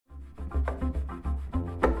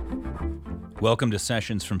Welcome to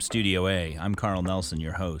Sessions from Studio A. I'm Carl Nelson,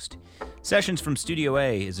 your host. Sessions from Studio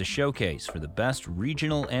A is a showcase for the best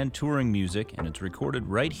regional and touring music, and it's recorded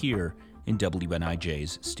right here in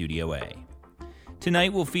WNIJ's Studio A.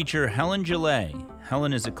 Tonight we'll feature Helen Gillet.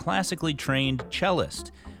 Helen is a classically trained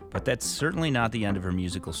cellist, but that's certainly not the end of her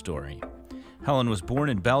musical story. Helen was born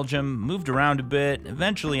in Belgium, moved around a bit,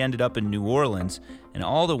 eventually ended up in New Orleans, and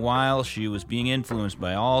all the while she was being influenced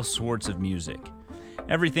by all sorts of music.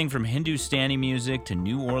 Everything from Hindustani music to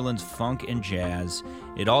New Orleans funk and jazz,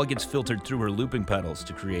 it all gets filtered through her looping pedals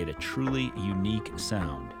to create a truly unique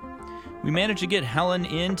sound. We managed to get Helen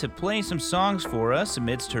in to play some songs for us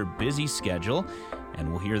amidst her busy schedule, and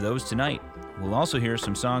we'll hear those tonight. We'll also hear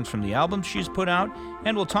some songs from the album she's put out,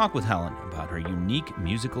 and we'll talk with Helen about her unique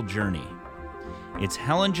musical journey. It's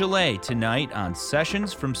Helen Gillet tonight on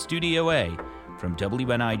Sessions from Studio A from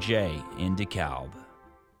WNIJ in DeKalb.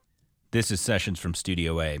 This is Sessions from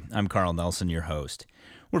Studio A. I'm Carl Nelson, your host.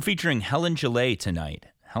 We're featuring Helen Gillet tonight.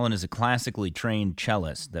 Helen is a classically trained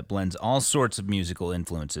cellist that blends all sorts of musical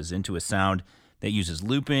influences into a sound that uses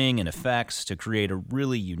looping and effects to create a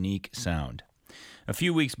really unique sound. A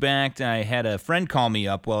few weeks back, I had a friend call me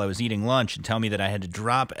up while I was eating lunch and tell me that I had to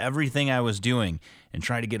drop everything I was doing and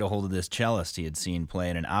try to get a hold of this cellist he had seen play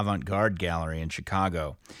at an avant-garde gallery in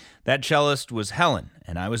Chicago. That cellist was Helen,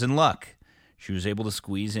 and I was in luck. She was able to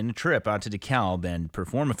squeeze in a trip out to DeKalb and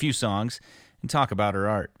perform a few songs and talk about her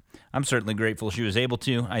art. I'm certainly grateful she was able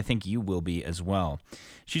to. I think you will be as well.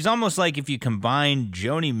 She's almost like if you combine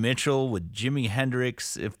Joni Mitchell with Jimi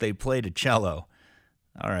Hendrix if they played a cello.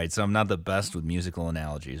 All right, so I'm not the best with musical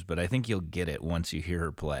analogies, but I think you'll get it once you hear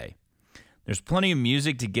her play. There's plenty of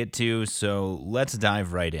music to get to, so let's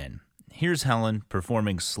dive right in. Here's Helen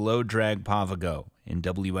performing Slow Drag Pavago in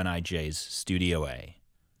WNIJ's Studio A.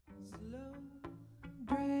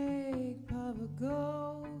 Drag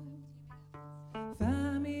Pavago,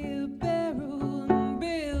 find me a barrel and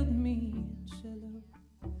build me a cello,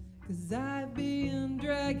 'cause I've been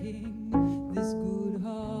dragging this good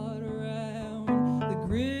heart around the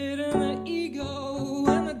grit and the ego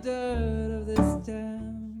and the dirt of this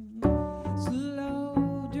town.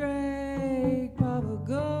 Slow drag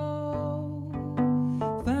Pavago,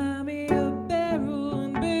 find me a barrel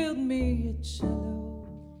and build me a cello.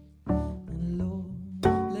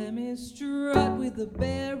 Strut with the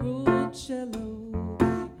barrel cello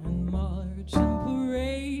and march in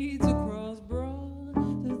parades across broad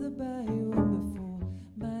to the bayou before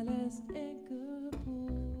my last anchor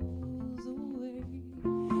pulls away,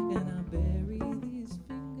 and I bury these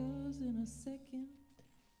fingers in a second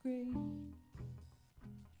grave.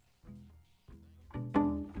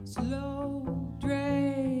 Slow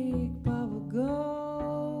drag Pavago.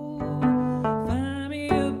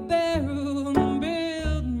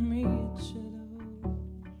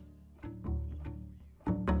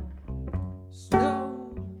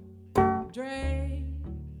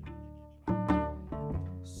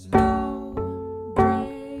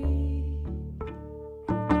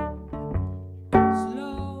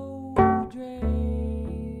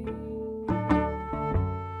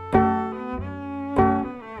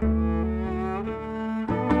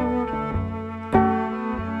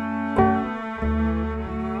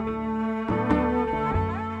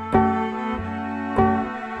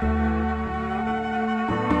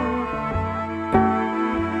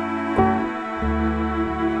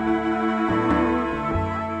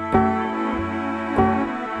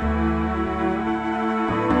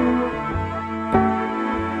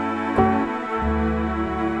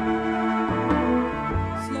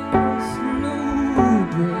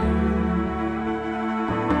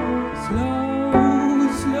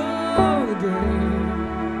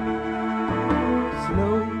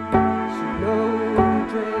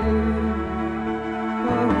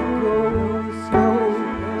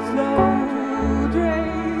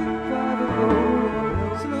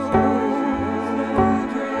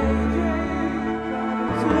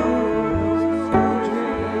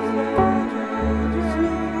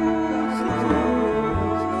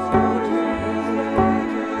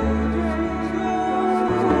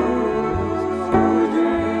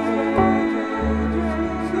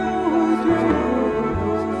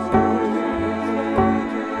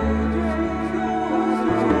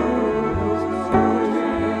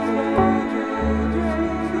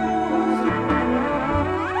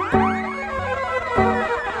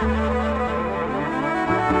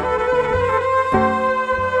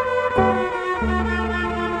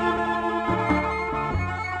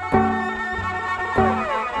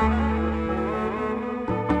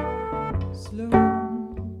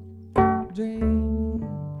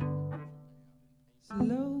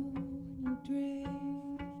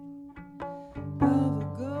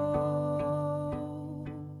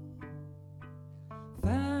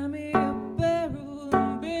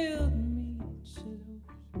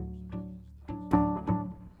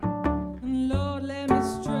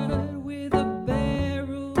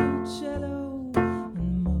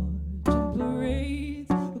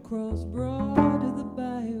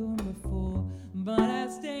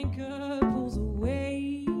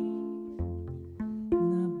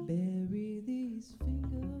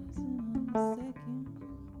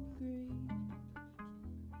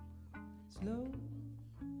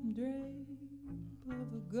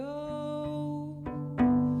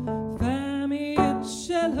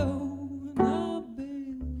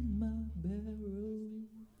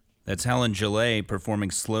 That's Helen Gillet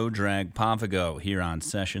performing Slow Drag Pavago here on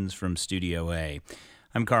Sessions from Studio A.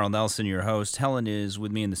 I'm Carl Nelson, your host. Helen is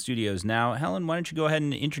with me in the studios now. Helen, why don't you go ahead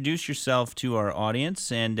and introduce yourself to our audience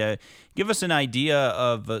and give us an idea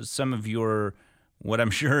of some of your, what I'm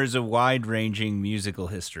sure is a wide-ranging musical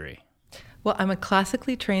history. Well, I'm a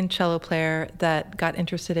classically trained cello player that got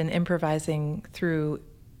interested in improvising through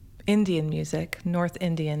Indian music, North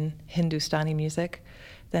Indian Hindustani music,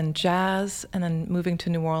 then jazz, and then moving to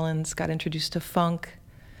New Orleans, got introduced to funk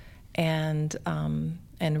and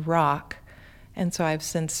rock. And so I've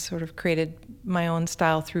since sort of created my own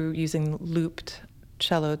style through using looped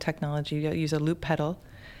cello technology. I use a loop pedal.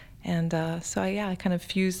 And I kind of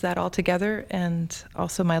fused that all together, and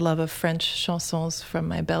also my love of French chansons from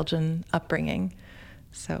my Belgian upbringing.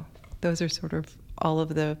 So those are sort of all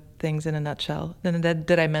of the things in a nutshell. Then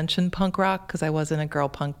did I mention punk rock? Because I was in a girl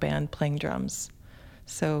punk band playing drums.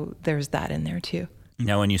 So there's that in there too.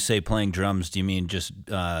 Now, when you say playing drums, do you mean just,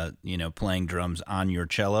 playing drums on your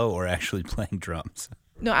cello or actually playing drums?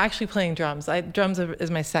 No, actually playing drums. Drums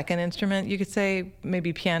is my second instrument. You could say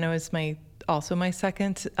maybe piano is also my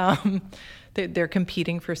second. They're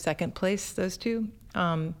competing for second place, those two.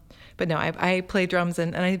 But no, I play drums,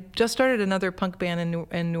 and I just started another punk band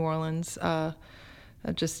in New Orleans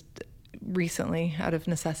just recently out of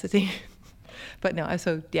necessity. But no,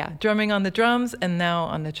 drumming on the drums and now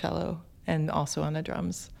on the cello and also on the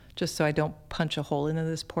drums, just so I don't punch a hole into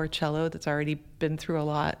this poor cello that's already been through a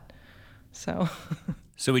lot. So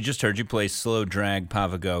we just heard you play Slow Drag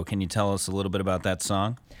Pavago. Can you tell us a little bit about that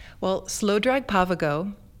song? Well, Slow Drag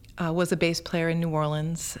Pavago was a bass player in New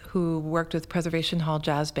Orleans who worked with Preservation Hall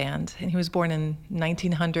Jazz Band. And he was born in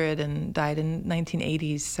 1900 and died in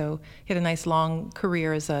 1980s. So he had a nice long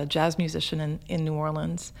career as a jazz musician in New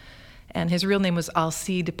Orleans. And his real name was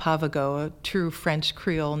Alcide Pavago, a true French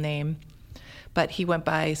Creole name. But he went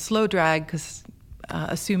by Slow Drag because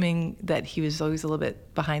assuming that he was always a little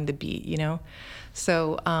bit behind the beat, you know?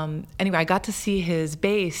 So anyway, I got to see his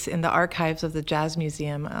bass in the archives of the Jazz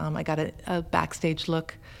Museum. I got a backstage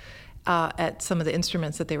look at some of the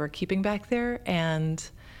instruments that they were keeping back there. And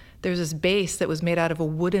there's this bass that was made out of a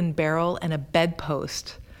wooden barrel and a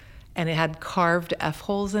bedpost. And it had carved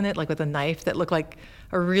F-holes in it, like with a knife that looked like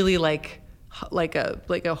a really like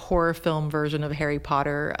a horror film version of Harry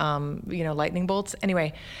Potter, lightning bolts.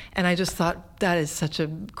 Anyway, and I just thought that is such a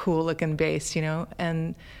cool looking bass, you know.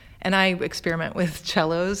 And I experiment with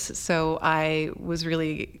cellos, so I was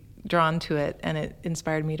really drawn to it, and it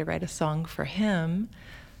inspired me to write a song for him.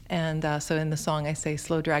 And so in the song I say,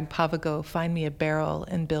 "Slow Drag Pavago, find me a barrel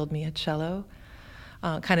and build me a cello."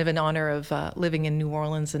 Kind of in honor of living in New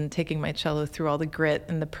Orleans and taking my cello through all the grit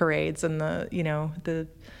and the parades and the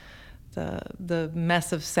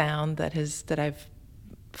mess of sound that has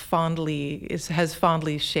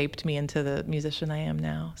fondly shaped me into the musician I am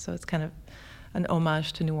now. So it's kind of an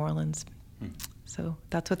homage to New Orleans. So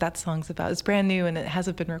that's what that song's about. It's brand new and it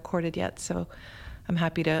hasn't been recorded yet. So I'm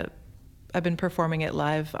happy I've been performing it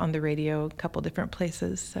live on the radio a couple different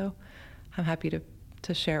places. So I'm happy to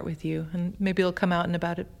share it with you, and maybe it'll come out in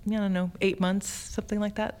about 8 months, something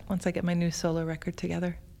like that, once I get my new solo record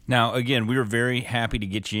together. Now, again, we were very happy to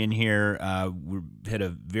get you in here. We had a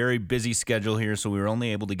very busy schedule here, so we were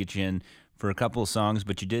only able to get you in for a couple of songs,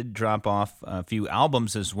 but you did drop off a few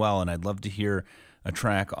albums as well, and I'd love to hear a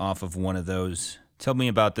track off of one of those. Tell me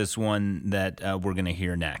about this one that we're going to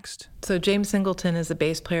hear next. So James Singleton is a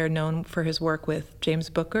bass player known for his work with James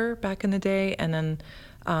Booker back in the day, and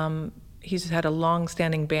then he's had a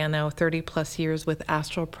long-standing band now, 30-plus years, with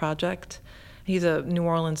Astral Project. He's a New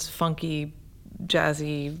Orleans funky,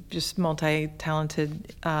 jazzy, just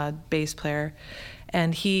multi-talented bass player.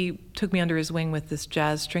 And he took me under his wing with this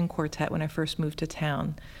jazz string quartet when I first moved to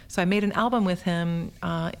town. So I made an album with him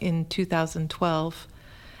in 2012,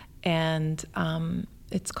 and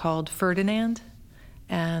it's called Ferdinand.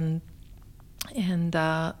 And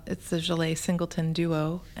it's the Gillet Singleton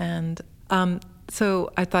duo. And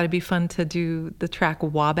so I thought it'd be fun to do the track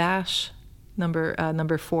Wabash,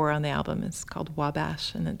 number 4 on the album. It's called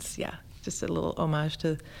Wabash, and it's just a little homage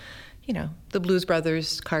to, the Blues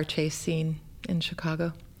Brothers car chase scene in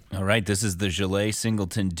Chicago. All right, this is the Gillet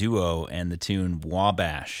Singleton duo and the tune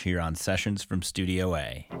Wabash here on Sessions from Studio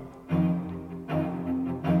A.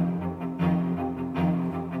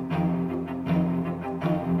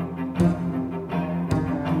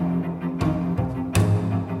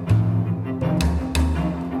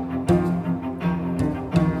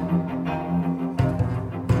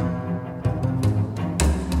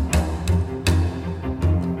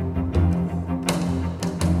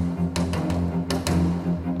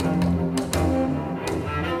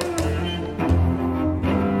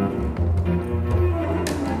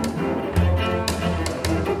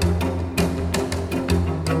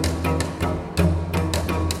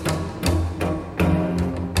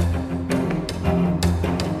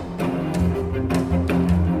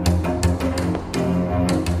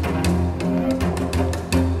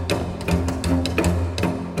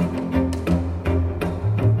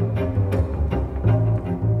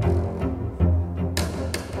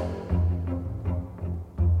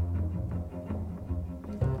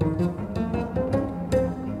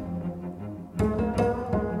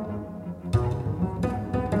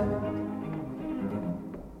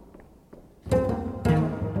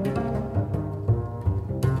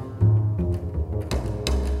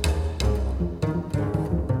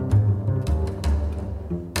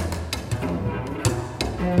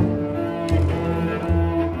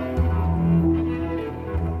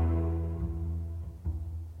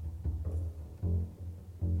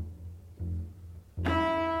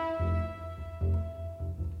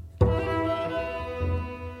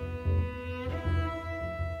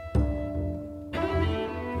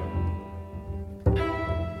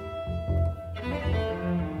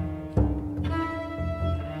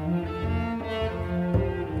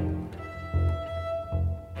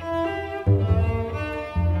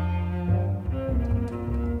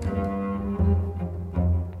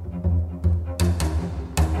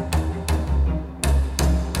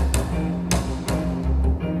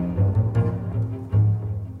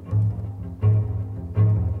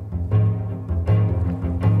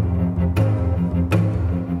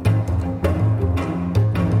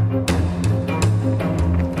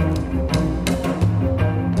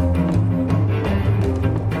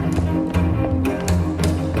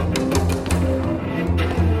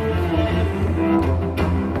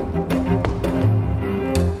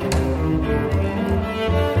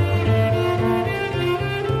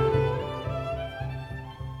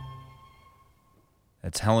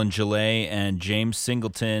 Helen Gillet and James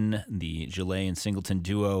Singleton, the Gillet and Singleton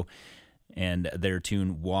duo, and their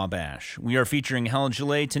tune Wabash. We are featuring Helen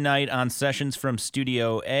Gillet tonight on Sessions from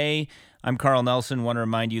Studio A. I'm Carl Nelson. Want to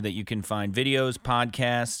remind you that you can find videos,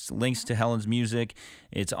 podcasts, links to Helen's music.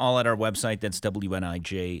 It's all at our website. That's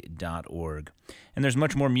WNIJ.org. And there's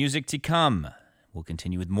much more music to come. We'll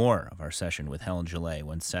continue with more of our session with Helen Gillet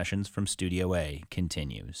when Sessions from Studio A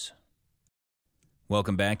continues.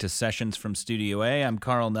 Welcome back to Sessions from Studio A. I'm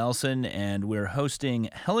Carl Nelson, and we're hosting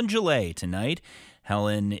Helen Gillet tonight.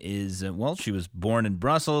 Helen is, she was born in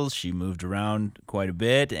Brussels. She moved around quite a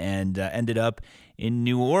bit and ended up in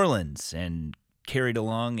New Orleans and carried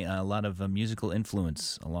along a lot of musical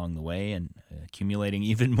influence along the way and accumulating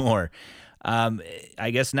even more.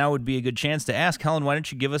 I guess now would be a good chance to ask, Helen, why don't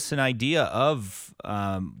you give us an idea of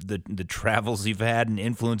the travels you've had and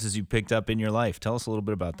influences you picked up in your life? Tell us a little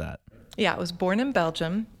bit about that. Yeah, I was born in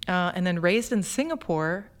Belgium and then raised in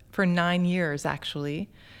Singapore for 9 years, actually.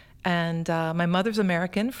 And my mother's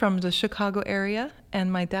American from the Chicago area,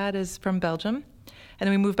 and my dad is from Belgium. And then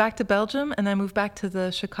we moved back to Belgium, and I moved back to the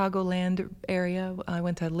Chicagoland area. I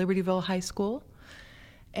went to Libertyville High School.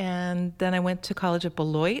 And then I went to college at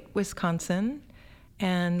Beloit, Wisconsin,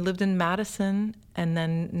 and lived in Madison, and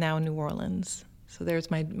then now New Orleans. So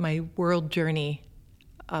there's my world journey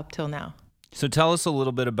up till now. So tell us a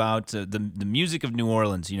little bit about the music of New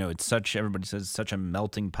Orleans. You know, it's everybody says, such a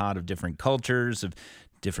melting pot of different cultures, of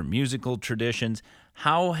different musical traditions.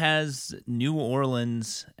 How has New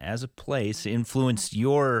Orleans as a place influenced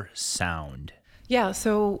your sound? Yeah,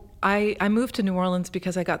 so I moved to New Orleans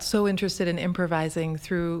because I got so interested in improvising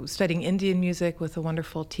through studying Indian music with a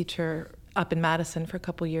wonderful teacher up in Madison for a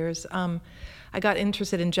couple years. I got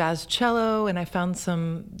interested in jazz cello, and I found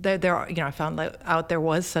I found out there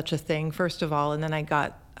was such a thing first of all, and then I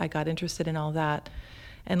got interested in all that,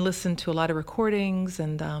 and listened to a lot of recordings,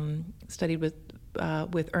 and studied with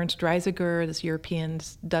Ernst Reisiger, this European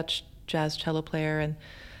Dutch jazz cello player, and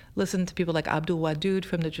listened to people like Abdul Wadud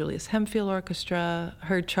from the Julius Hemphill Orchestra.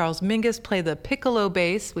 Heard Charles Mingus play the piccolo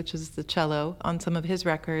bass, which is the cello, on some of his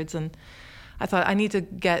records, and I thought I need to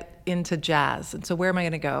get into jazz. And so where am I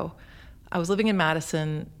going to go? I was living in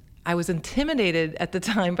Madison. I was intimidated at the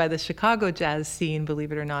time by the Chicago jazz scene,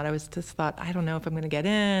 believe it or not. I thought, I don't know if I'm going to get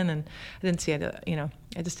in, and I didn't see it,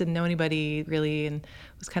 I just didn't know anybody really, and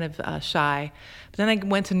was kind of shy. But then I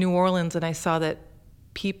went to New Orleans, and I saw that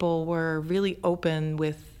people were really open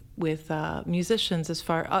with musicians, as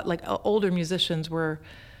far older musicians were.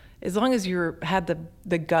 As long as you had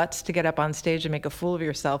the guts to get up on stage and make a fool of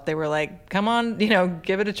yourself, they were like, come on,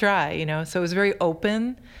 give it a try, So it was a very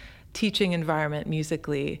open teaching environment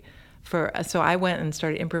musically. So I went and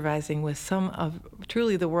started improvising with some of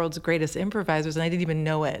truly the world's greatest improvisers, and I didn't even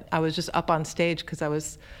know it. I was just up on stage because I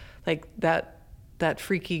was like that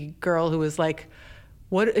freaky girl who was like,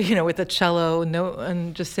 what, with a cello,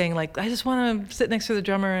 and just saying like, I just want to sit next to the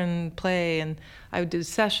drummer and play. And I would do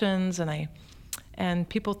sessions, and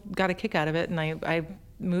people got a kick out of it, and I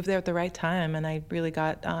moved there at the right time, and I really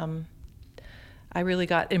got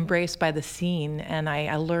embraced by the scene, and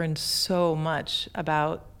I learned so much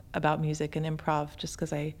about music and improv just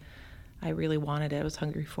because I really wanted it. I was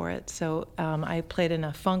hungry for it. So I played in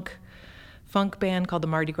a funk band called the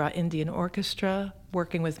Mardi Gras Indian Orchestra,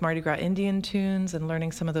 working with Mardi Gras Indian tunes and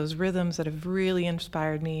learning some of those rhythms that have really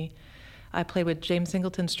inspired me. I played with James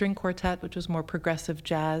Singleton String Quartet, which was more progressive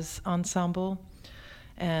jazz ensemble,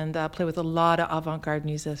 and played with a lot of avant-garde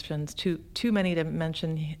musicians, too many to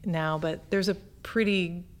mention now, but there's a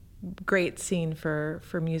pretty great scene for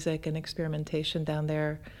music and experimentation down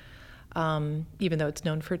there. Even though it's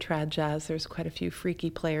known for trad jazz, there's quite a few freaky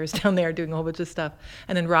players down there doing a whole bunch of stuff.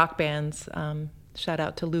 And then rock bands, shout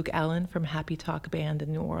out to Luke Allen from Happy Talk Band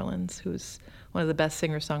in New Orleans, who's one of the best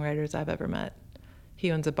singer-songwriters I've ever met.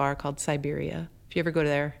 He owns a bar called Siberia. If you ever go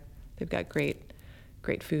there, they've got great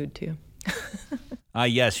food too.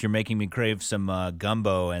 Yes, you're making me crave some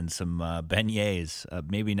gumbo and some beignets.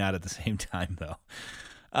 Maybe not at the same time, though.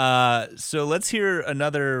 So let's hear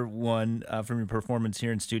another one from your performance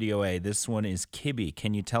here in Studio A. This one is quibe.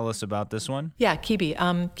 Can you tell us about this one? Yeah, quibe.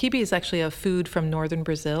 Quibe is actually a food from northern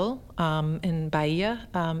Brazil, in Bahia,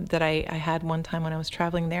 that I had one time when I was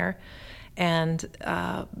traveling there. And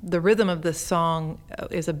the rhythm of this song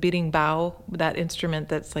is a berimbau, that instrument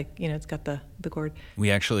that's like, it's got the chord.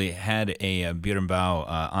 We actually had a berimbau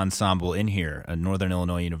ensemble in here. Northern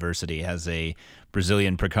Illinois University has a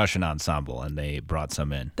Brazilian percussion ensemble, and they brought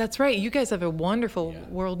some in. That's right. You guys have a wonderful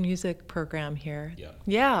world music program here.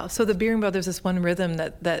 Yeah. So the berimbau, there's this one rhythm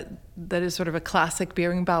that is sort of a classic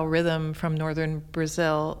berimbau rhythm from northern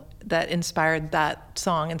Brazil, that inspired that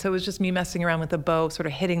song. And so it was just me messing around with the bow, sort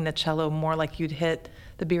of hitting the cello more like you'd hit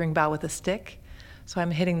the beering bow with a stick. So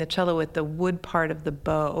I'm hitting the cello with the wood part of the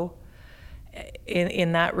bow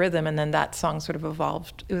in that rhythm, and then that song sort of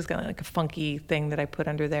evolved. It was kind of like a funky thing that I put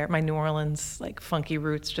under there. My New Orleans like funky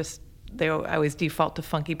roots, I always default to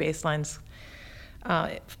funky bass lines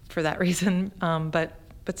for that reason. But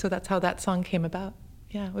so that's how that song came about.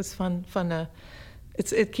 Yeah, it was fun to.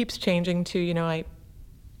 It keeps changing too.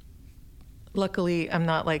 Luckily I'm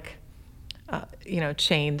not like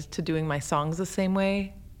chained to doing my songs the same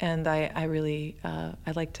way. And I really, I'm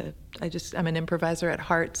an improviser at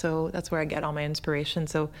heart, so that's where I get all my inspiration.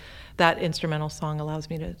 So that instrumental song allows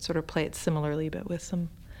me to sort of play it similarly, but with some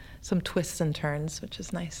twists and turns, which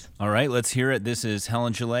is nice. All right, let's hear it. This is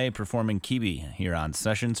Helen Gillet performing Kibi here on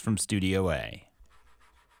Sessions from Studio A.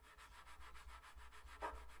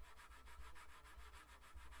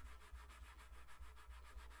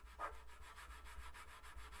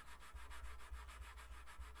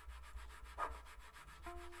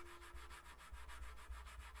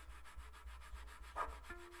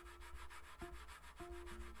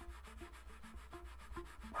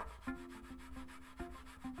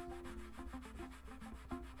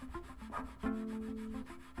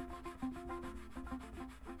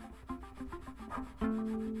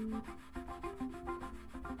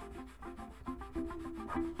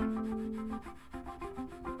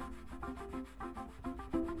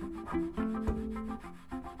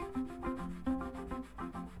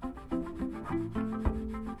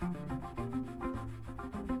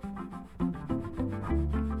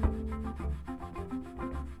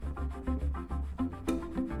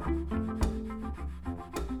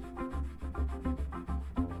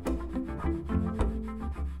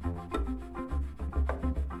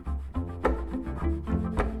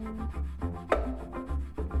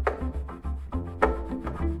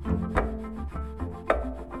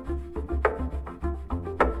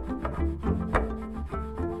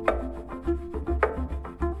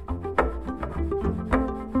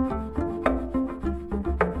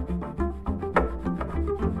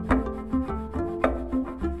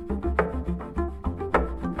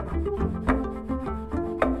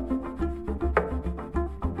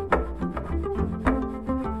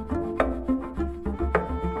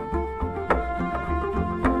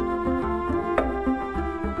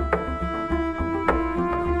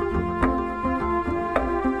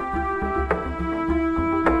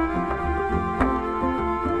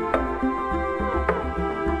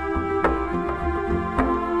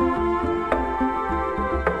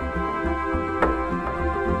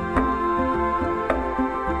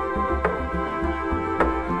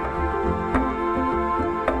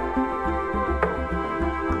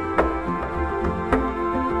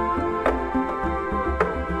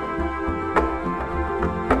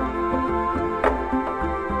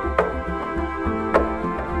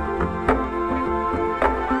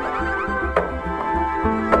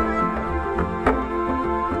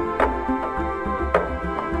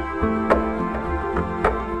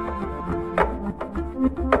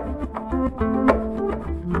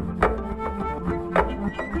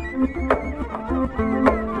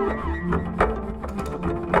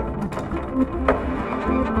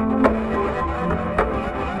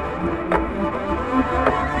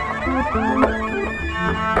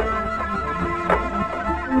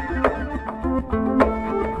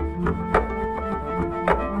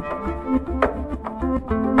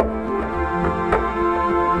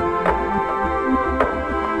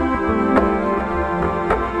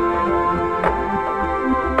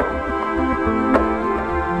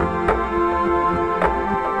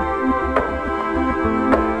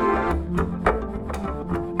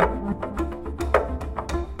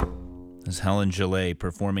 Helen Gillet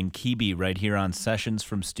performing Kibi right here on Sessions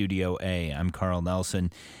from Studio A. I'm Carl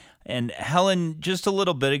Nelson. And Helen, just a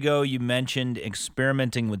little bit ago, you mentioned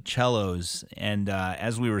experimenting with cellos. And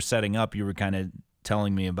as we were setting up, you were kind of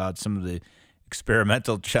telling me about some of the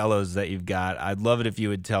experimental cellos that you've got. I'd love it if you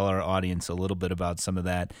would tell our audience a little bit about some of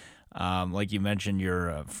that. Like you mentioned,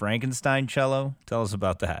 your Frankenstein cello. Tell us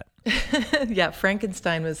about that. Yeah,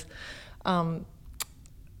 Frankenstein was...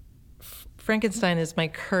 Frankenstein is my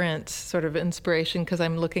current sort of inspiration because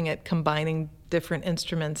I'm looking at combining different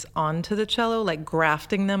instruments onto the cello, like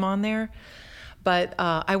grafting them on there. But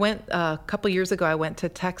I went a couple years ago, I went to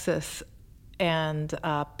Texas and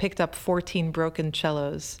picked up 14 broken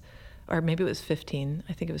cellos, or maybe it was 15.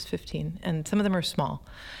 I think it was 15. And some of them are small.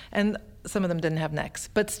 And some of them didn't have necks.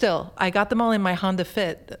 But still, I got them all in my Honda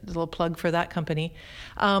Fit, a little plug for that company.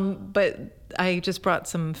 But I just brought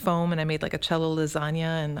some foam and I made like a cello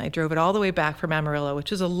lasagna and I drove it all the way back from Amarillo,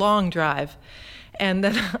 which is a long drive. And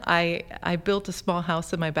then I built a small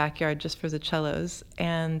house in my backyard just for the cellos,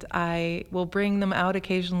 and I will bring them out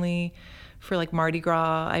occasionally for like Mardi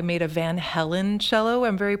Gras. I made a Van Halen cello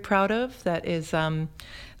I'm very proud of. That is,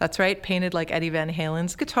 that's right, painted like Eddie Van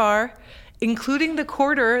Halen's guitar, including the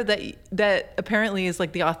quarter that apparently is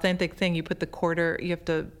like the authentic thing. You put the quarter, you have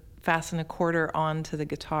to fasten a quarter onto the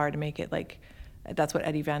guitar to make it like, that's what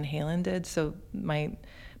Eddie Van Halen did. So my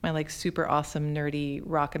like super awesome nerdy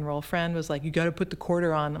rock and roll friend was like, you got to put the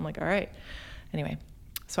quarter on. I'm like, all right. Anyway,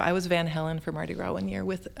 so I was Van Halen for Mardi Gras one year,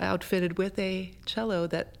 outfitted with a cello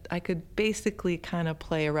that I could basically kind of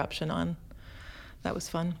play Eruption on. That was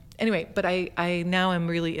fun. Anyway, but I now am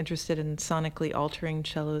really interested in sonically altering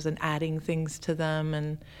cellos and adding things to them,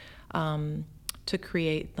 and to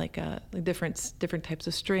create like different types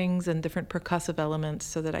of strings and different percussive elements,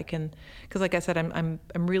 so that I can, because like I said, I'm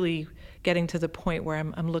really getting to the point where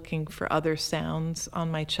I'm looking for other sounds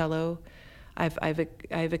on my cello. I've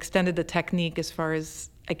extended the technique as far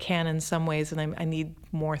as I can in some ways, and I need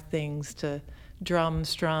more things to drum,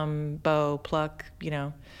 strum, bow, pluck,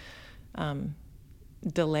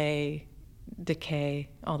 delay, decay,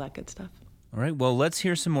 all that good stuff. All right, well, let's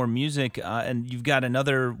hear some more music. And you've got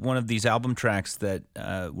another one of these album tracks that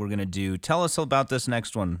we're going to do. Tell us about this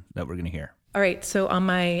next one that we're going to hear. All right, so on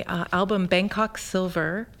my album Bangkok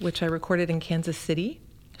Silver, which I recorded in Kansas City,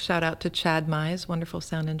 shout out to Chad Mize, wonderful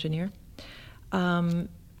sound engineer, I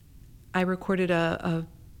recorded a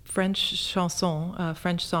French chanson, a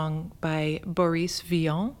French song by Boris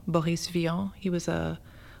Vian. Boris Vian, he was a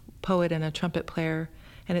poet and a trumpet player,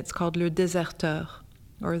 and it's called Le Déserteur,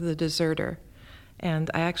 or The Deserter.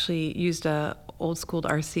 And I actually used a old school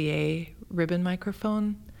RCA ribbon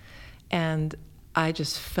microphone, and I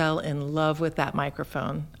just fell in love with that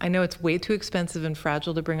microphone. I know it's way too expensive and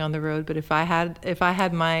fragile to bring on the road, but if I had it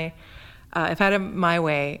my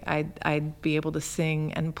way, I'd be able to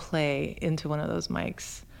sing and play into one of those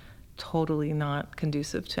mics. Totally not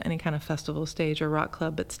conducive to any kind of festival stage or rock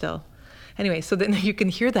club, but still. Anyway, so then you can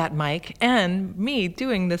hear that mic and me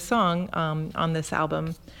doing this song on this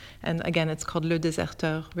album. And again, it's called Le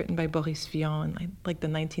Déserteur, written by Boris Vian in like the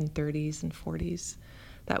 1930s and 40s.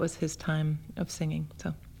 That was his time of singing.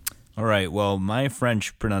 So, all right. Well, my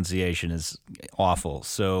French pronunciation is awful.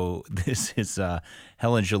 So this is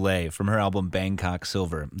Helen Gillet from her album Bangkok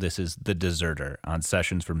Silver. This is The Deserter on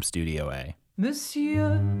Sessions from Studio A.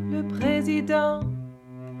 Monsieur le Président,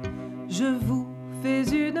 je vous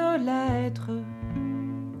fais une lettre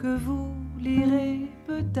que vous lirez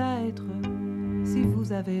peut-être si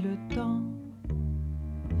vous avez le temps.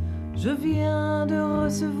 Je viens de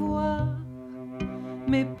recevoir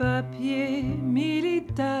mes papiers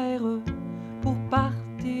militaires pour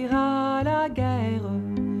partir à la guerre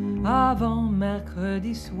avant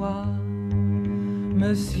mercredi soir.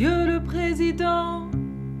 Monsieur le Président,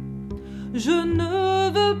 je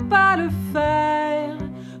ne veux pas le faire.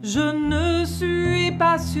 Je ne suis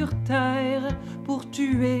pas sur terre pour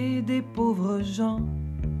tuer des pauvres gens.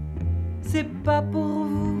 C'est pas pour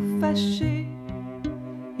vous fâcher.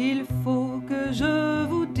 Il faut que je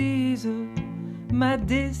vous dise, ma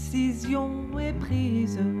décision est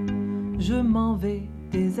prise. Je m'en vais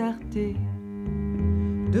déserter.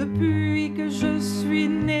 Depuis que je suis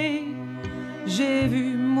né, j'ai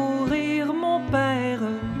vu mourir mon père.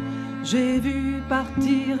 J'ai vu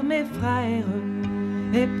partir mes frères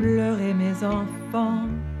et pleurer mes enfants.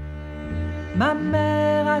 Ma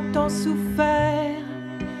mère a tant souffert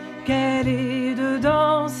qu'elle est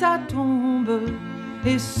dedans sa tombe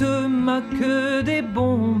et se moque des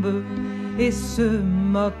bombes et se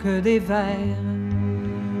moque des vers.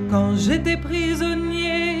 Quand j'étais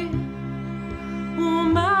prisonnier, on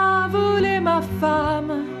m'a volé ma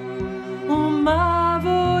femme, on m'a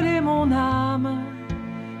volé mon âme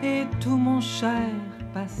et tout mon cher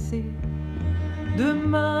passé.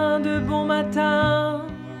 Demain de bon matin,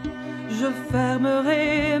 je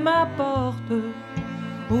fermerai ma porte.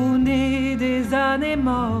 Au nez des années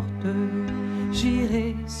mortes,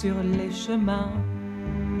 j'irai sur les chemins.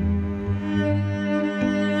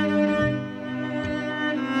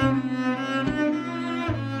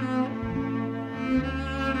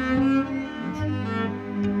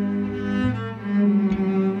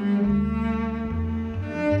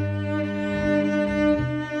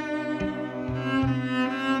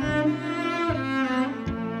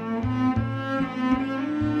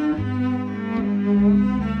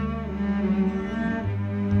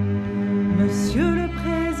 Monsieur le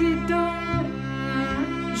Président,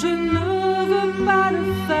 je ne veux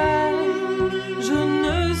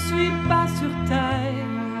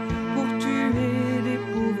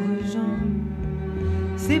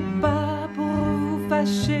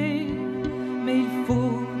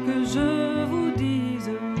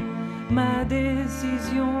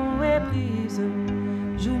décision est prise,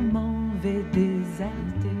 je m'en vais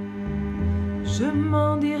déserter. Je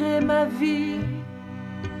m'en dirai ma vie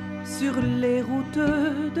sur les routes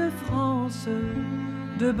de France,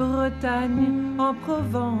 de Bretagne en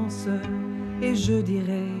Provence, et je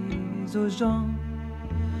dirai aux gens: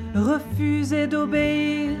 refusez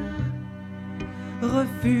d'obéir,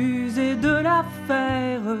 refusez de la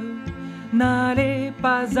faire, n'allez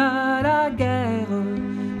pas à la guerre,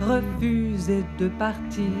 refusez de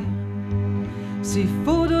partir. S'il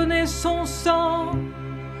faut donner son sang,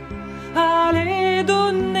 allez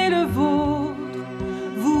donner le vôtre.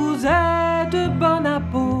 Vous êtes bon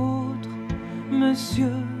apôtre,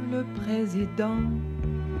 Monsieur le Président.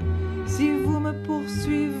 Si vous me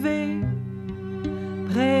poursuivez,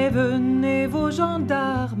 prévenez vos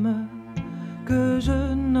gendarmes que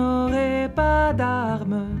je n'aurai pas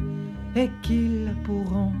d'armes et qu'ils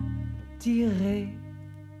pourront tirer.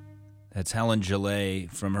 That's Helen Gillet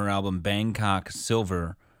from her album Bangkok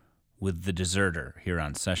Silver with The Deserter here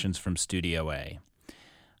on Sessions from Studio A.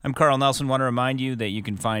 I'm Carl Nelson. Want to remind you that you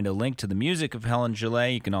can find a link to the music of Helen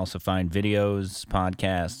Gillet. You can also find videos,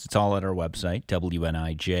 podcasts. It's all at our website,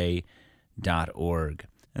 WNIJ.org.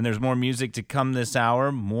 And there's more music to come this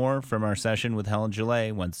hour, more from our session with Helen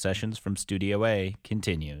Gillet when Sessions from Studio A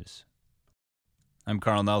continues. I'm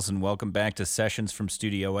Carl Nelson. Welcome back to Sessions from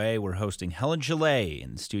Studio A. We're hosting Helen Gillet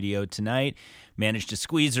in the studio tonight. Managed to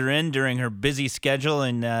squeeze her in during her busy schedule,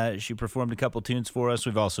 and she performed a couple tunes for us.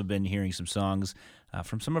 We've also been hearing some songs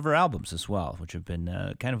from some of her albums as well, which have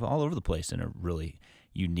been kind of all over the place in a really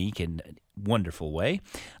unique and wonderful way.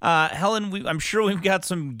 Helen, I'm sure we've got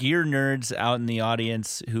some gear nerds out in the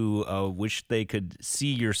audience who wish they could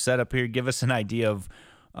see your setup here. Give us an idea of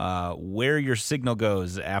where your signal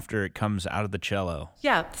goes after it comes out of the cello.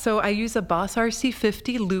 Yeah, so I use a Boss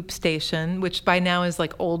RC50 loop station, which by now is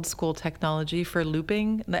like old school technology for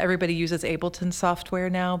looping. Everybody uses Ableton software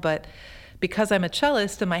now, but because I'm a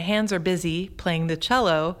cellist and my hands are busy playing the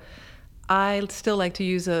cello, I still like to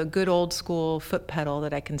use a good old school foot pedal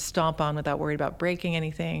that I can stomp on without worried about breaking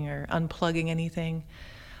anything or unplugging anything.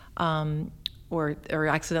 Or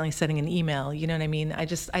accidentally sending an email, you know what I mean?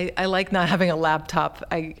 I like not having a laptop.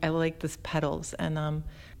 I like this pedals, and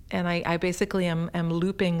I basically am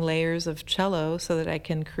looping layers of cello so that I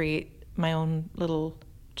can create my own little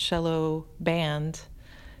cello band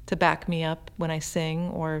to back me up when I sing,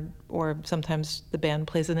 or sometimes the band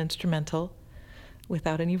plays an instrumental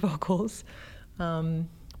without any vocals. But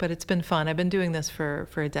it's been fun. I've been doing this for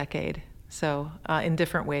a decade, so in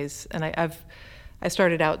different ways, and I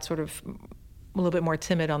started out sort of a little bit more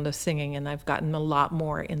timid on the singing, and I've gotten a lot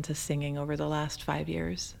more into singing over the last 5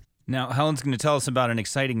 years. Now, Helen's going to tell us about an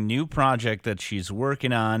exciting new project that she's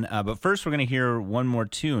working on, but first we're going to hear one more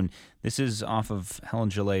tune. This is off of Helen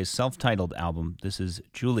Gillet's self-titled album. This is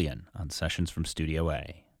Julian on Sessions from Studio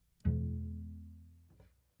A.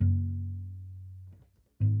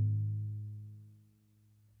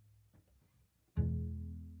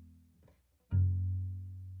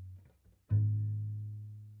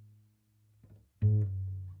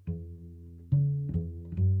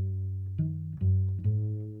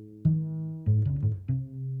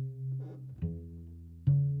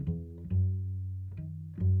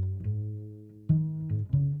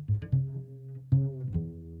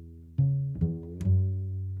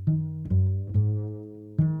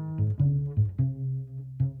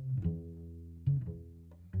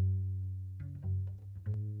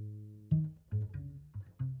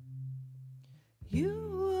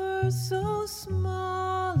 So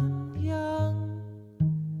small and young,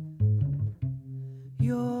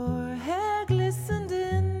 your hair glistened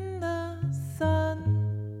in the sun.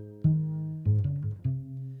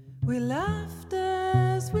 We laughed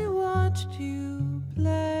as we watched you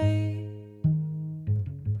play,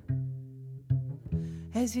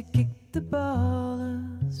 as you kicked the ball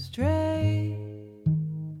astray.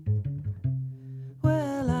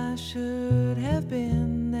 Well, I should have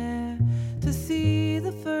been there to see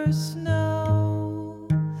the first snow.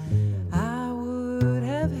 I would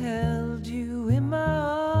have held you in my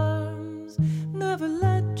arms, never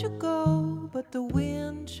let you go, but the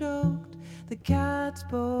wind choked, the cat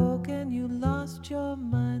spoke, and you lost your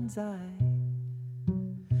mind's eye.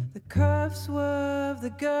 The curve swerved, the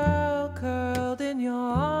girl curled in your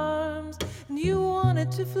arms, and you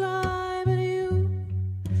wanted to fly, but you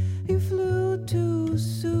flew too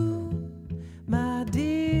soon, my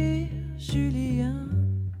dear Julien.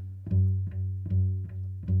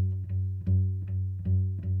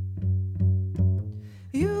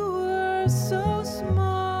 You were so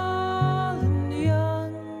small and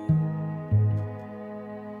young,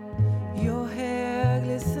 your hair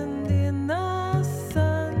glistened in the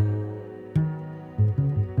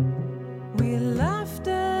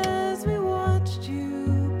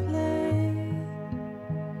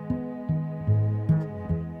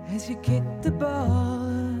as you kick the ball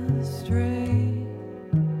astray.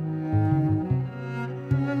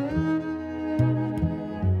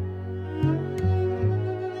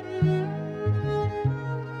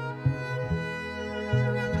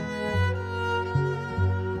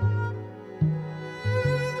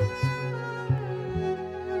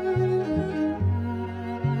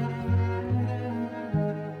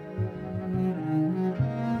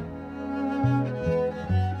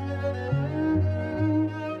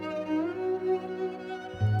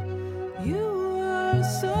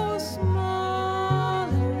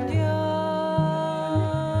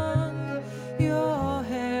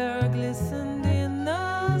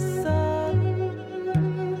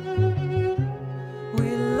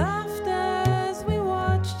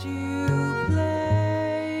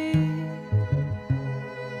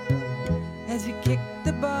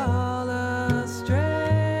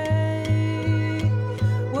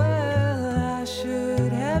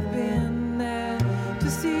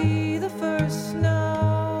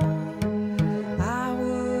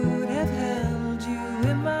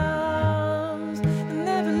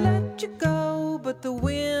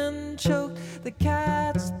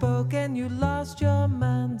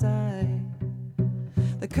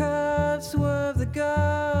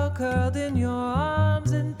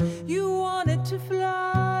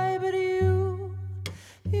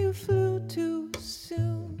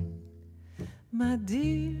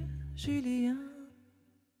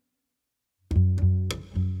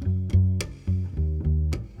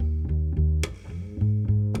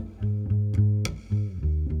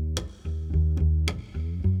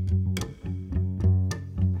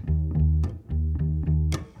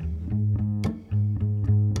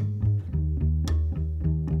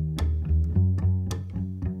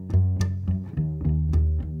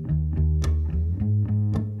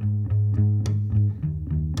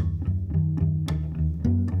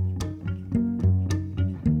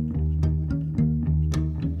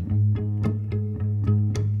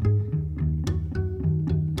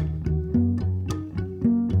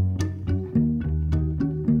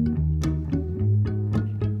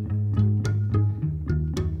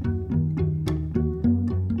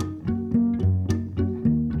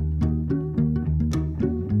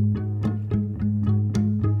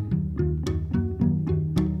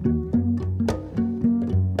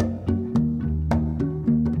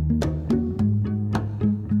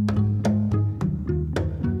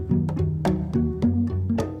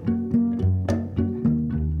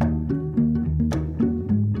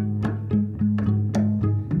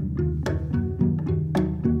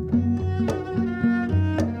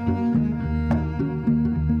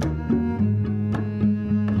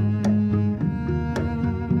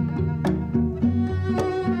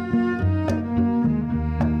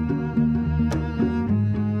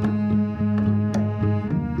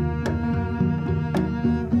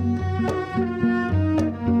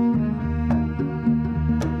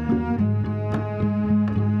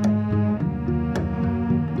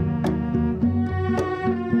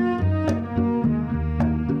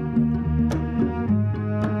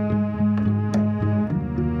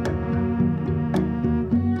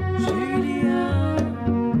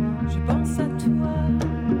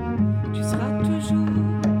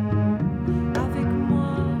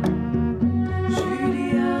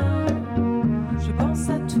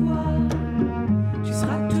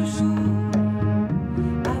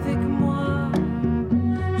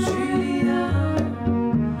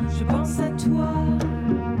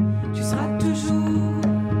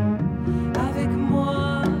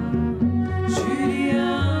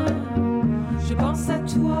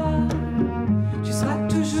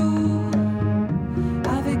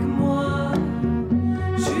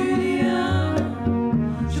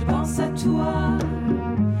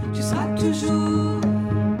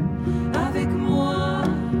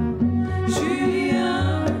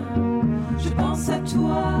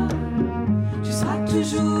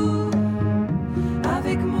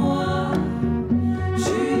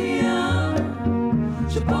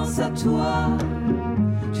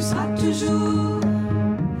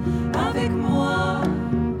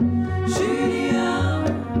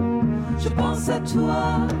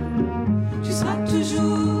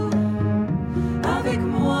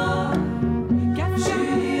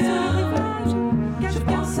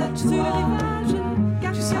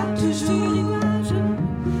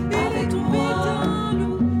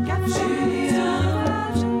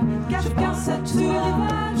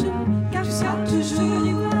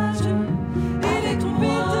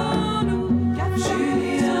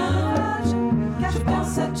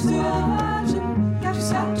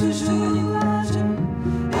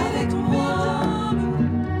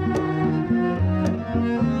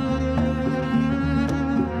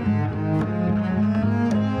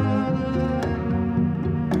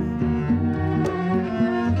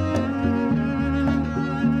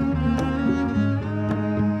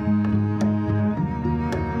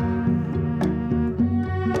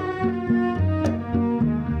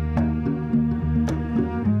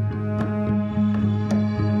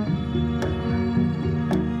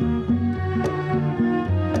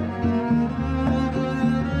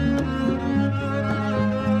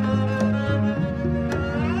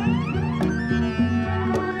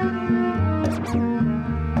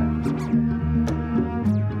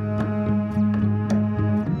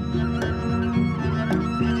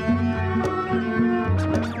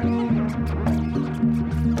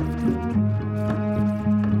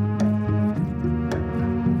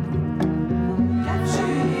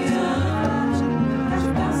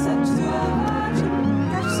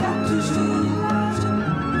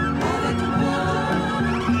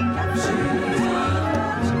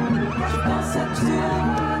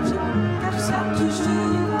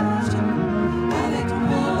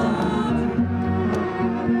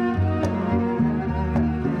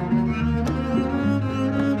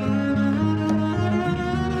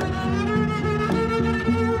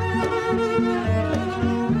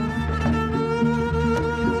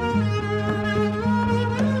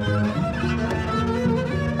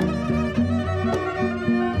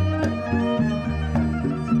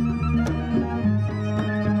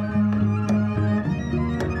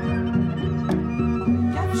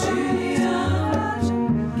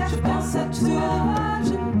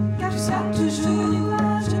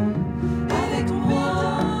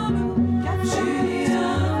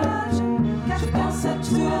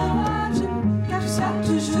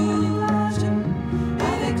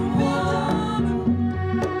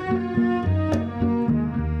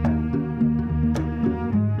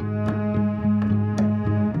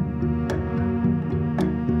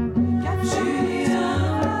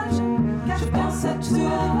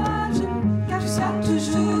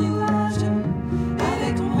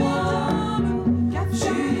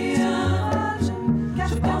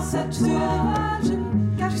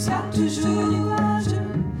 tu seras toujours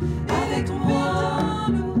avec moi.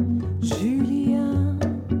 Julien,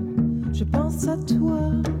 je pense à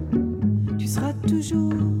toi, tu seras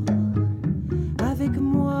toujours avec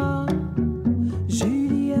moi.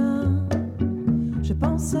 Julien, je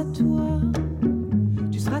pense à toi,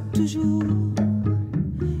 tu seras toujours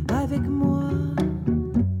avec moi.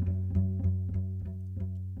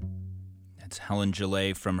 That's Helen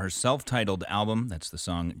Gillet from her self-titled album. That's the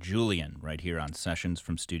song Julian, right here on Sessions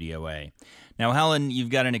from Studio A. Now, Helen, you've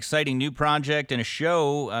got an exciting new project and a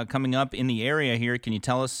show coming up in the area here. Can you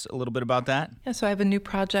tell us a little bit about that? Yeah, so I have a new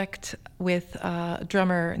project with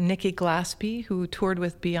drummer Nikki Glaspie, who toured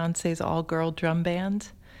with Beyonce's all-girl drum band.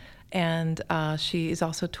 And she is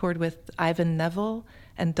also toured with Ivan Neville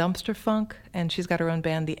and Dumpster Funk, and she's got her own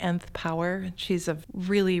band, The Nth Power. She's a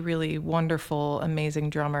really, really wonderful,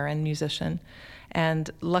 amazing drummer and musician,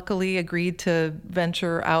 and luckily agreed to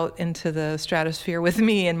venture out into the stratosphere with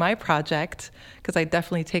me in my project, because I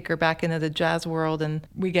definitely take her back into the jazz world, and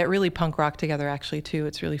we get really punk rock together, actually, too.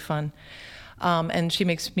 It's really fun. And she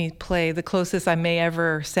makes me play the closest I may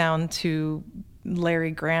ever sound to Larry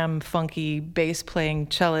Graham funky bass playing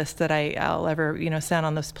cellist that I'll ever sound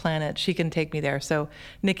on this planet. She can take me there. So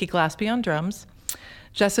Nikki Glaspie on drums,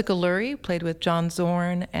 Jessica Lurie played with John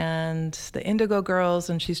Zorn and the Indigo Girls,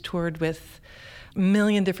 and she's toured with a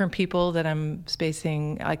million different people that I'm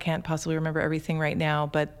spacing. I can't possibly remember everything right now,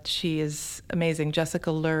 but she is amazing. Jessica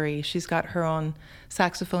Lurie, she's got her own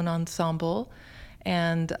saxophone ensemble,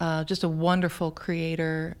 and just a wonderful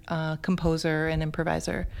creator, composer, and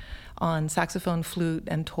improviser on saxophone, flute,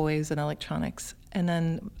 and toys and electronics. And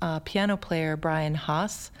then piano player Brian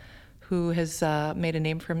Haas, who has made a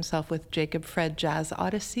name for himself with Jacob Fred Jazz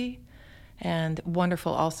Odyssey, and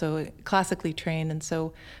wonderful, also classically trained. And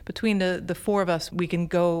so between the four of us, we can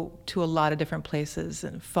go to a lot of different places,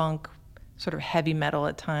 and funk, sort of heavy metal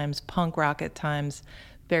at times, punk rock at times,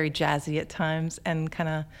 very jazzy at times, and kind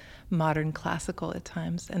of modern classical at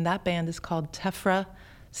times. And that band is called Tephra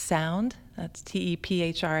Sound. That's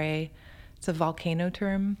T-E-P-H-R-A. It's a volcano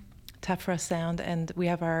term, Tephra Sound. And we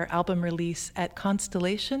have our album release at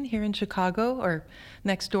Constellation here in Chicago, or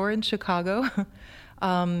next door in Chicago,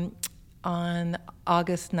 on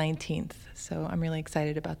August 19th. So I'm really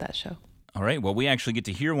excited about that show. All right. Well, we actually get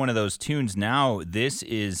to hear one of those tunes now. This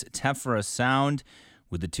is Tephra Sound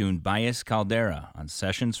with the tune Bias Caldera on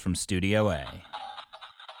Sessions from Studio A.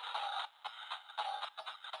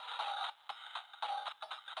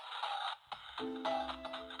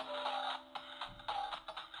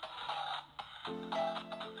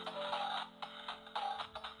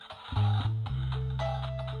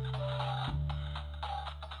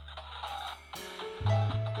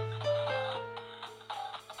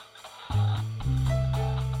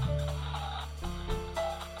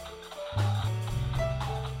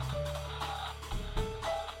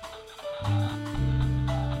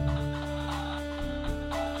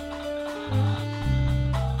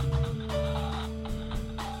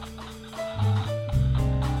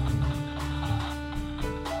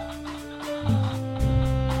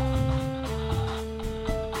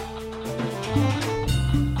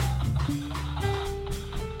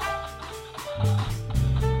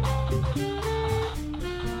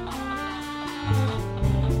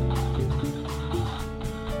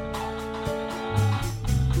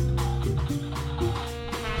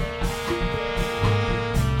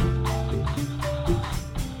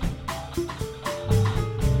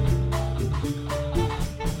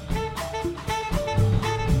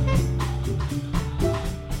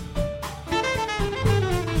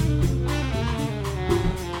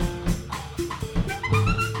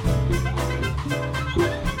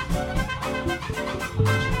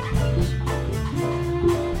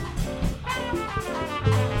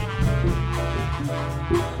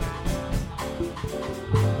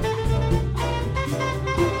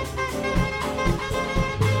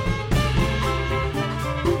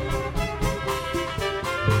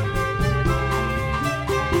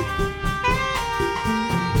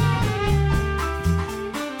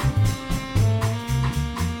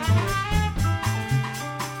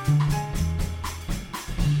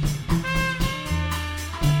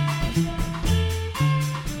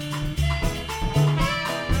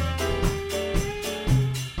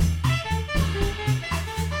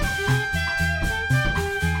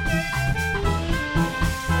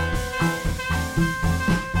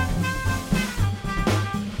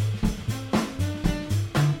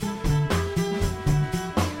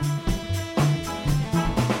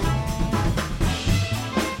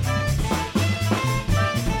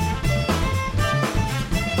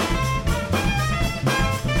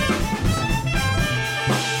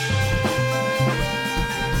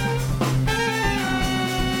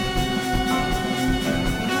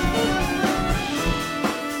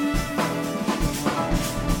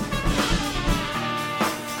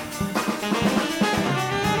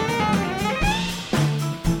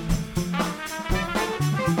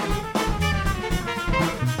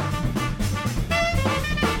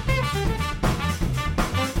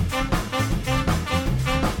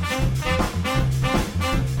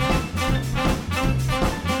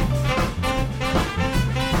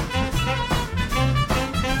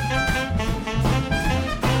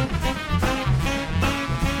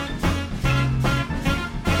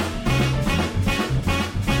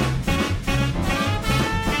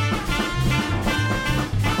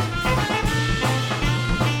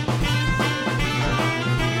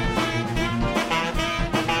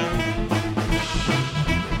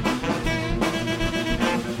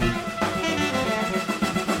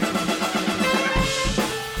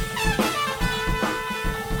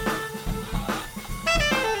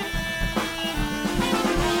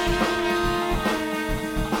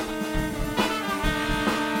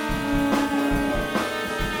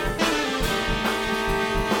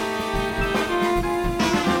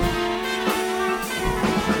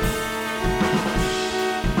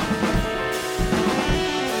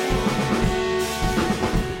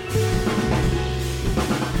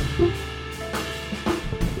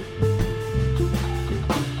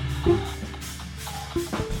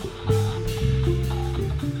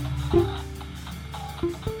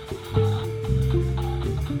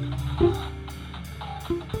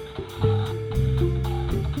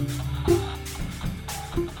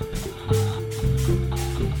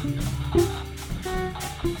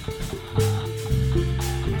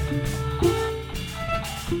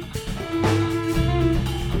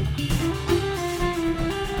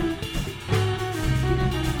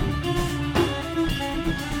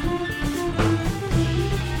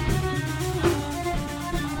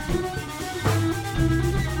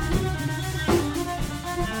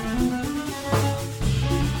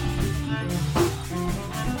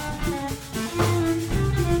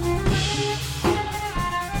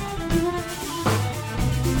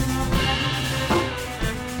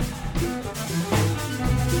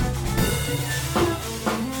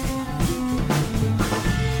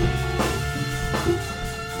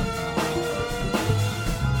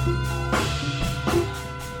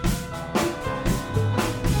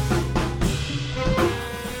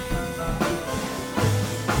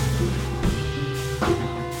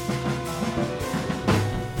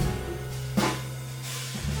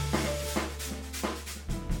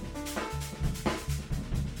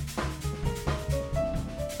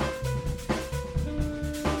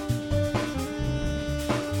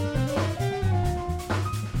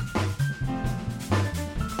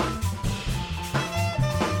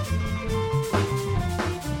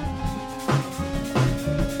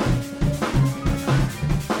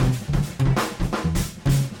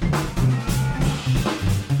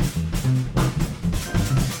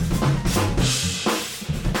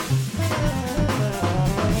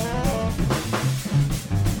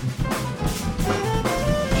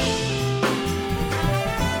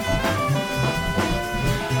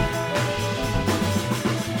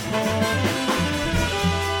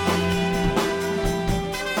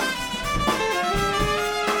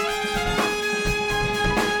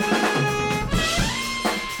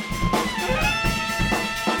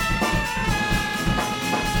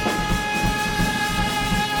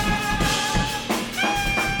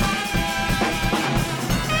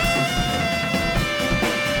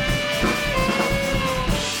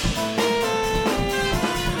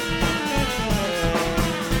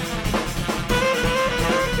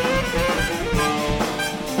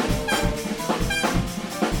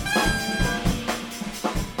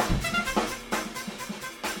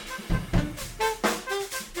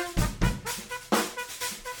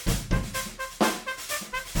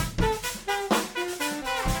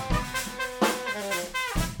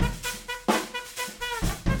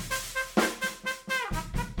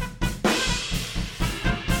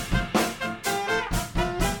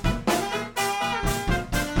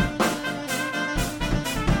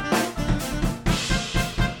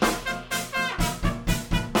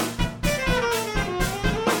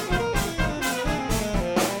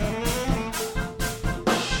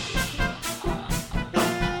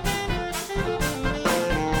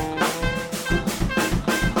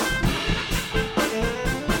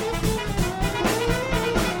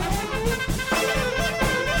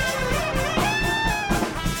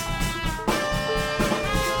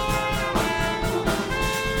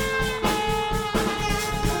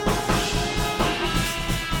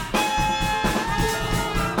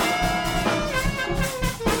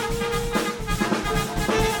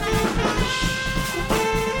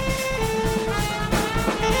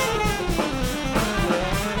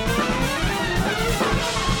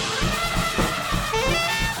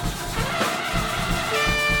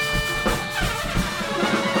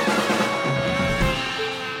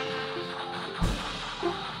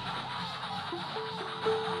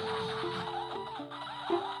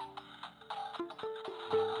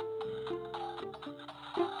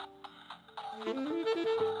 It's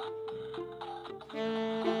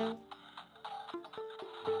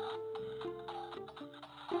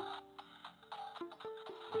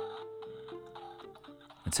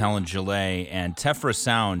Helen Gillet and Tephra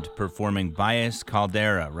Sound performing Bias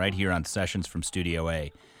Caldera right here on Sessions from Studio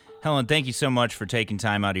A. Helen, thank you so much for taking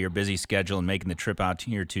time out of your busy schedule and making the trip out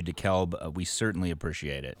here to DeKalb. We certainly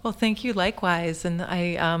appreciate it. Well, thank you likewise. And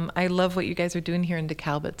I love what you guys are doing here in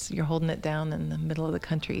DeKalb. You're holding it down in the middle of the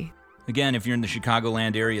country. Again, if you're in the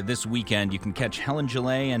Chicagoland area this weekend, you can catch Helen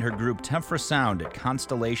Gillet and her group Tephra Sound at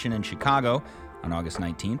Constellation in Chicago on August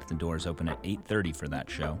 19th. The doors open at 8:30 for that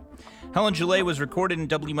show. Helen Gillet was recorded in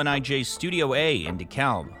WNIJ's Studio A in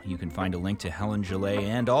DeKalb. You can find a link to Helen Gillet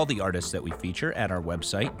and all the artists that we feature at our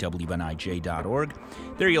website, WNIJ.org.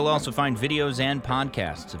 There you'll also find videos and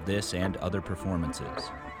podcasts of this and other performances.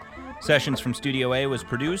 Sessions from Studio A was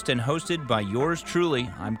produced and hosted by yours truly.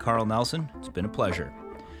 I'm Carl Nelson. It's been a pleasure.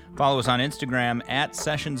 Follow us on Instagram at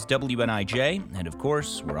SessionsWNIJ, and of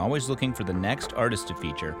course, we're always looking for the next artist to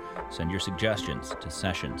feature. Send your suggestions to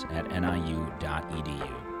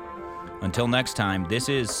sessions@niu.edu. Until next time, this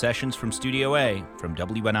is Sessions from Studio A from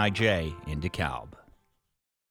WNIJ in DeKalb.